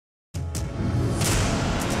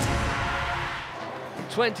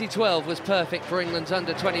2012 was perfect for England's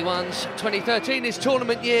under-21s. 2013 is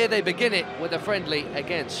tournament year. They begin it with a friendly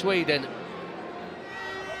against Sweden.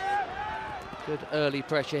 Good early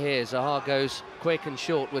pressure here. Zaha goes quick and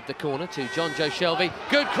short with the corner to Jonjo Shelvey.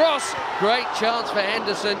 Good cross. Great chance for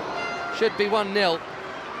Henderson. Should be 1-0.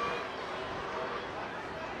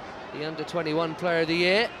 The under-21 player of the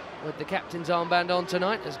year with the captain's armband on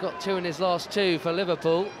tonight. Has got 2 in his last 2 for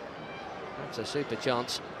Liverpool. That's a super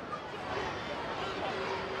chance.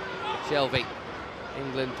 Shelvey.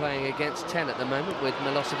 England playing against 10 at the moment with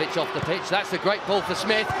Milosevic off the pitch. That's a great ball for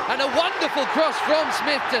Smith, and a wonderful cross from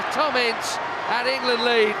Smith to Tom Ince, and England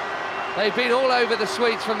lead. They've been all over the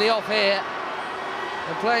Swedes from the off here,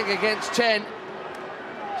 and playing against 10,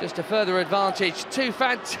 just a further advantage. 2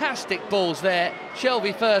 fantastic balls there.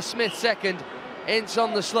 Shelvey first, Smith second. Ince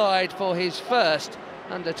on the slide for his first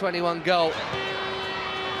under-21 goal.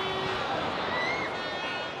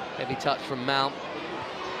 Heavy touch from Mount.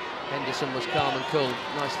 Henderson was calm and cool.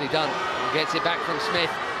 Nicely done. And gets it back from Smith.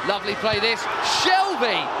 Lovely play this.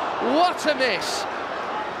 Shelvey! What a miss!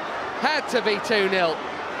 Had to be 2-0.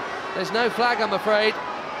 There's no flag, I'm afraid.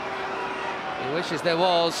 He wishes there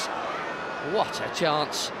was. What a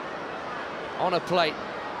chance. On a plate,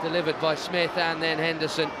 delivered by Smith and then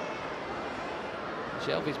Henderson.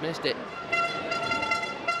 Shelvey's missed it.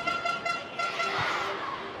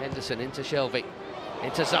 Henderson into Shelvey.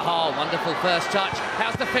 Into Zaha, wonderful first touch.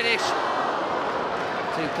 How's the finish?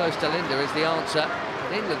 Too close to Linda is the answer.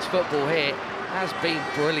 And England's football here has been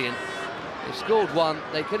brilliant. They've scored 1,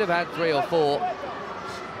 they could have had 3 or 4.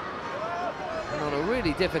 And on a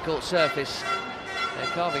really difficult surface, they're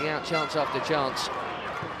carving out chance after chance.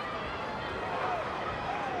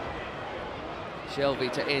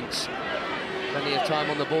 Shelvey to Ince. Plenty of time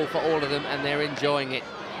on the ball for all of them, and they're enjoying it.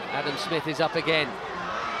 Adam Smith is up again.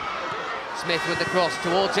 Smith with the cross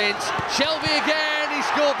towards Ince. Shelvey again, he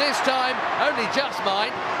scored this time, only just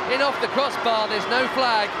mine. In off the crossbar, there's no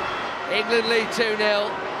flag. England lead 2-0,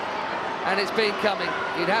 and it's been coming.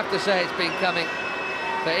 You'd have to say it's been coming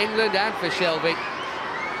for England and for Shelvey.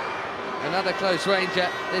 Another close ranger,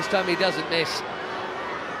 this time he doesn't miss.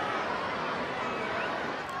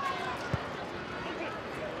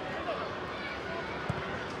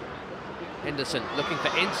 Henderson looking for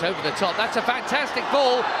Ince over the top. That's a fantastic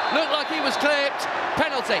ball. Looked like he was clipped.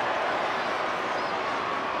 Penalty.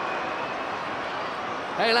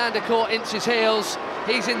 Helander caught Ince's heels.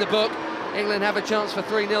 He's in the book. England have a chance for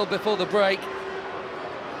 3-0 before the break.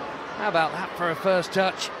 How about that for a first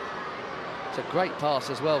touch? It's a great pass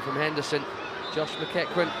as well from Henderson. Josh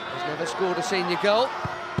McEachran has never scored a senior goal.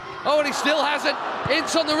 Oh, and he still hasn't.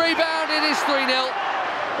 Ince on the rebound. It is 3-0.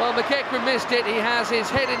 Well, McEachran missed it. He has his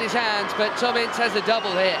head in his hands, but Tom Ince has a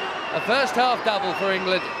double here. A first half double for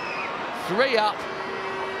England. 3 up.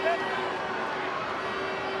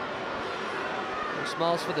 And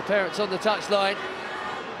smiles for the parents on the touchline.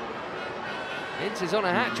 Ince is on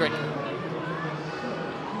a hat-trick.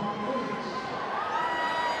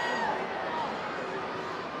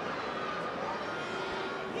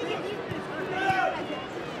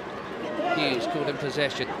 Hughes called in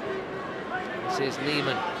possession. This is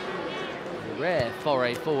Neiman. A rare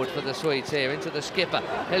foray forward for the Swedes here, into the skipper,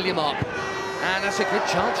 Hiljemark. And that's a good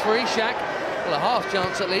chance for Ishak. Well, a half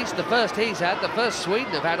chance at least. The first he's had, the first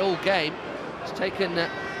Sweden have had all game. It's taken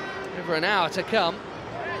over an hour to come.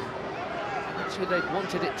 That's who they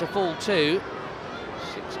wanted it to fall to.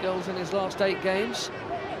 6 goals in his last 8 games.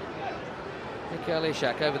 Mikael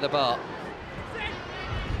Ishak over the bar.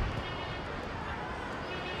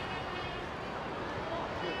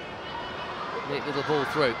 Neat little ball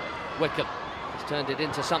through. Wickham has turned it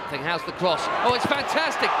into something. How's the cross? Oh, it's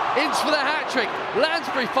fantastic. Ince for the hat-trick.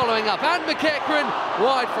 Lansbury following up, and McEachran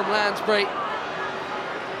wide from Lansbury.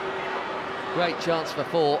 Great chance for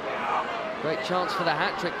 4. Great chance for the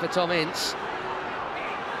hat-trick for Tom Ince.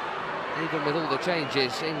 Even with all the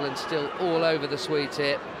changes, England still all over the Swedes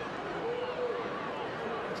here.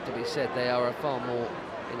 It's to be said, they are a far more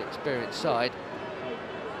inexperienced side,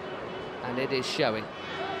 and it is showing.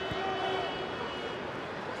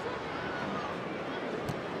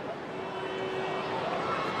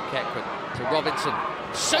 McEachran to Robinson.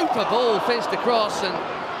 Super ball fizzed across, and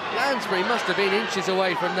Lansbury must have been inches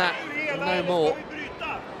away from that, and no more.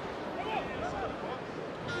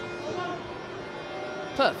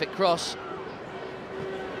 Perfect cross.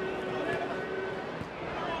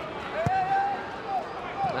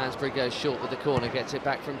 Lansbury goes short with the corner, gets it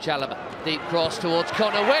back from Chalobah. Deep cross towards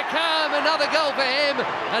Connor Wickham. Another goal for him,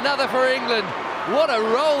 another for England. What a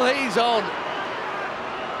roll he's on.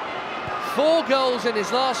 4 goals in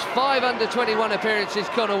his last 5 under-21 appearances,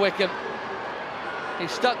 Connor Wickham. He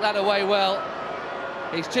stuck that away well.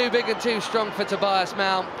 He's too big and too strong for Tobias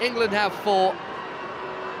Mount. England have 4,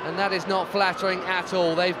 and that is not flattering at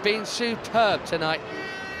all. They've been superb tonight.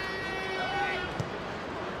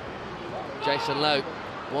 Jason Lowe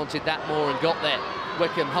wanted that more and got there.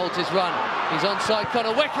 Wickham holds his run. He's onside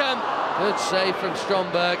Connor Wickham. Good save from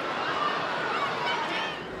Stromberg.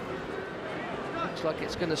 Looks like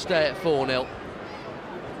it's going to stay at 4-0.